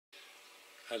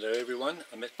Hello everyone,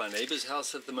 I'm at my neighbour's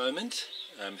house at the moment.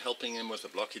 I'm helping him with a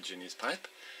blockage in his pipe,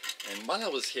 and while I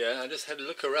was here I just had a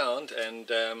look around and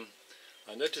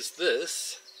I noticed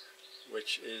this,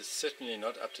 which is certainly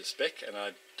not up to spec, and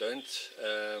I don't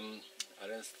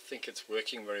think it's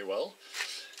working very well.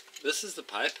 This is the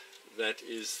pipe that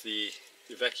is the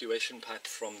evacuation pipe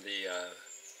from the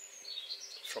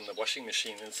washing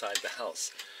machine inside the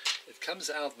house. It comes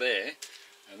out there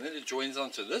and then it joins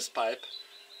onto this pipe,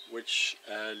 which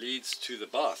leads to the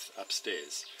bath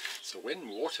upstairs. So when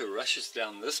water rushes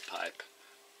down this pipe,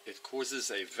 it causes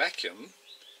a vacuum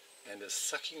and is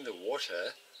sucking the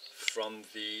water from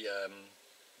the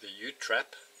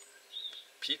U-trap,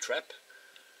 P-trap,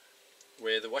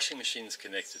 where the washing machine is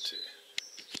connected to.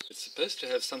 It's supposed to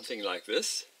have something like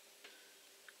this,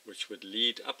 which would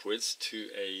lead upwards to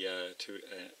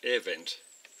an air vent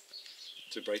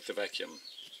to break the vacuum.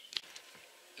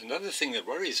 Another thing that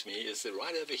worries me is that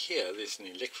right over here there's an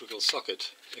electrical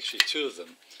socket, actually two of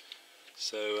them.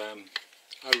 So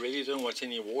I really don't want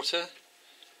any water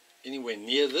anywhere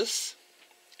near this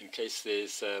in case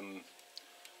there's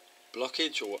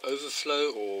blockage or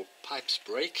overflow or pipes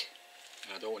break.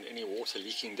 I don't want any water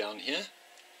leaking down here.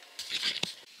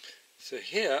 So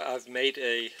here I've made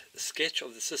a sketch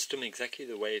of the system exactly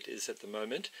the way it is at the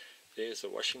moment. There's a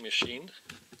washing machine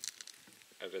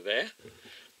over there.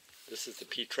 This is the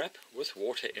P-trap with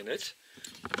water in it,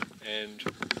 and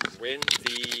when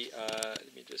the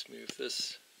let me just move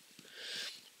this.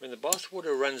 When the bath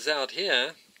water runs out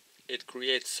here, it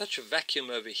creates such a vacuum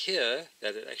over here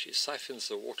that it actually siphons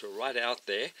the water right out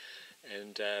there,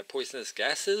 and poisonous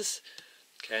gases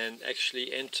can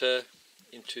actually enter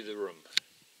into the room.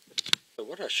 So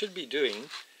what I should be doing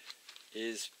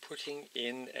is putting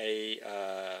in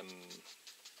an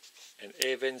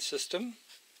air vent system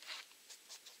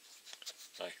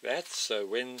like that, so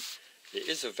when there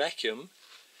is a vacuum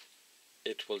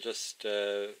it will just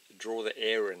draw the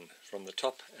air in from the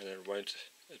top, and it won't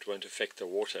affect the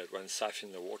water, it won't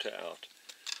siphon the water out.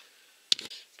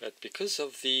 But because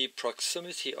of the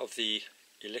proximity of the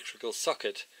electrical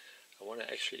socket, I want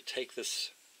to actually take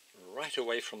this right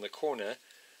away from the corner,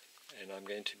 and I'm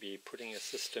going to be putting a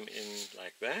system in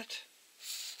like that.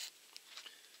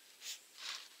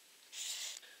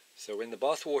 So when the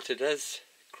bath water does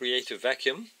create a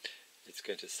vacuum, it's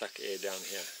going to suck air down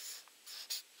here.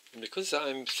 And because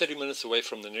I'm 30 minutes away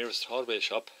from the nearest hardware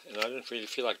shop and I don't really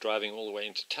feel like driving all the way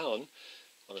into town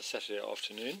on a Saturday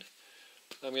afternoon,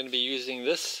 I'm going to be using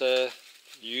this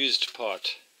used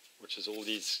part, which is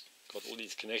got all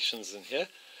these connections in here.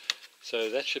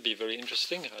 So that should be very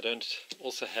interesting. I don't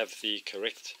also have the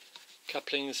correct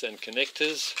couplings and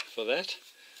connectors for that,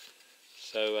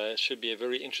 so it should be a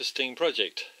very interesting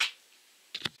project.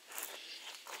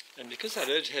 And because I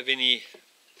don't have any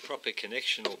proper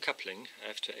connection or coupling,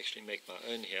 I have to actually make my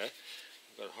own here.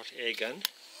 I've got a hot air gun.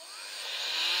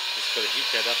 Just got to heat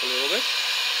that up a little bit.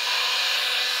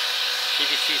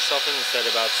 PVC softens at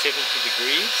about 70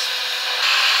 degrees.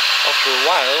 After a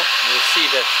while, you'll see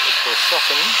that it will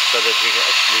soften so that you can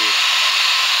actually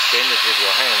bend it with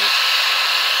your hands.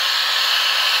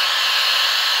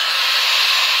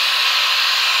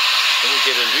 Then you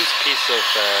get a loose piece of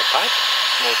pipe,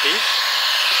 small piece.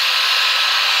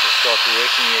 Start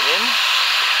working it in.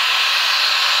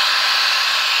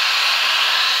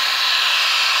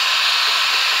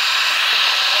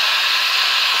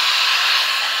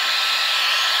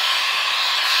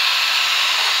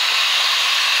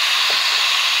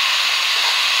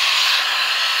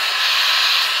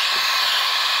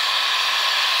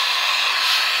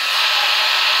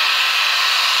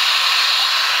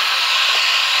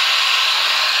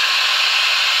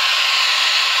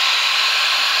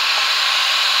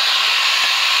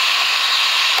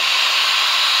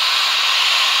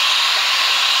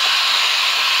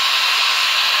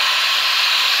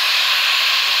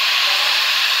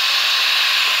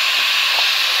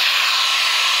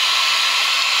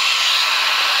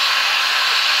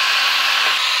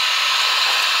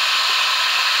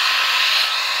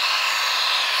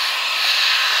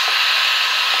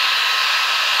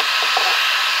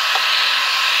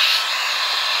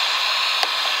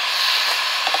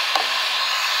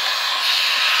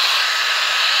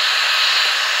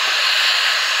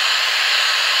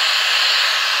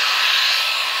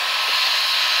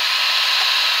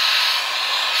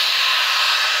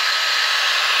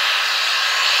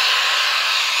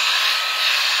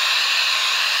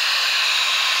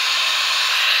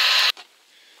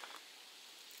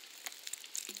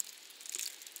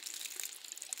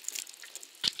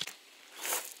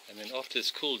 And then after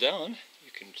it's cooled down,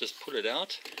 you can just pull it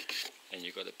out and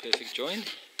you've got a perfect join.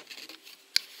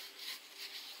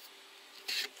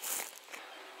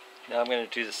 Now I'm going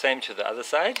to do the same to the other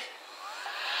side.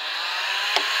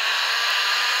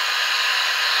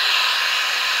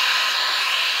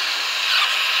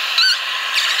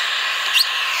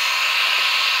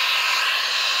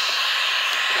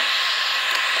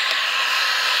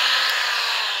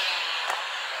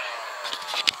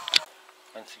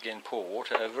 Once again, pour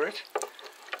water over it,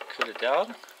 cool it down.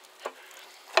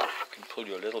 You can pull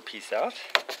your little piece out.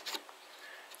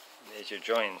 There's your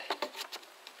join.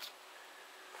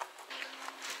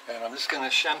 And I'm just going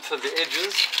to chamfer the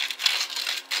edges,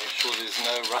 make sure there's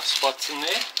no rough spots in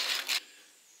there.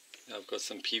 Now I've got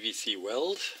some PVC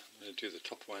weld. I'm going to do the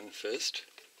top one first.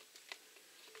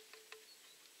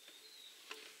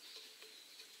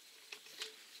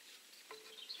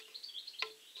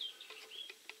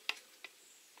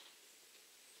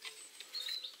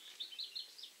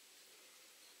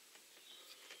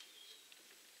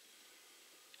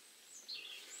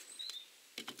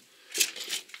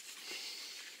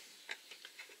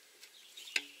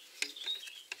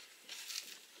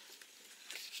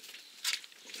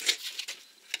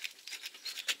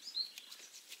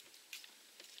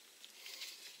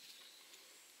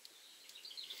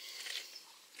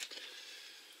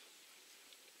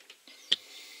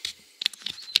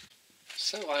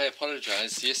 So I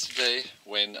apologize. Yesterday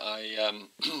when I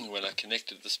when I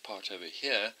connected this part over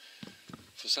here,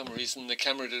 for some reason the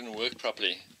camera didn't work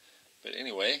properly. But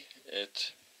anyway,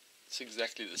 it's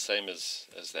exactly the same as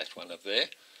that one up there.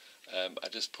 I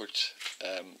just put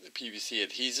the PVC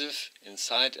adhesive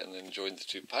inside and then joined the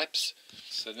two pipes.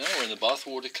 So now when the bath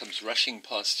water comes rushing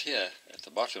past here at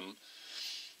the bottom,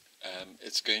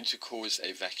 it's going to cause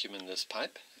a vacuum in this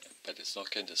pipe, but it's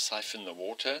not going to siphon the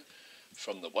water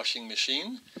from the washing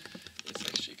machine. It's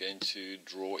actually going to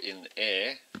draw in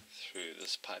air through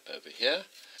this pipe over here.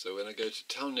 So when I go to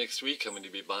town next week, I'm going to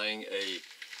be buying a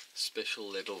special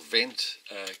little vent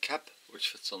cap which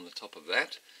fits on the top of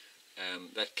that.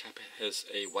 That cap has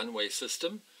a one-way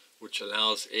system which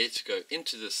allows air to go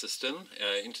into the system,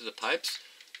 into the pipes,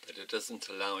 but it doesn't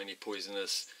allow any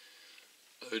poisonous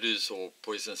odors or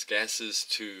poisonous gases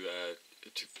to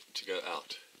go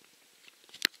out.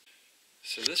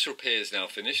 So this repair is now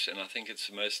finished, and I think it's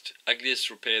the most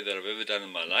ugliest repair that I've ever done in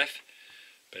my life,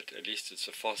 but at least it's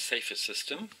a far safer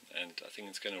system, and I think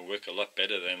it's going to work a lot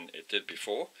better than it did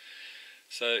before.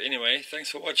 So anyway, thanks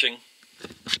for watching.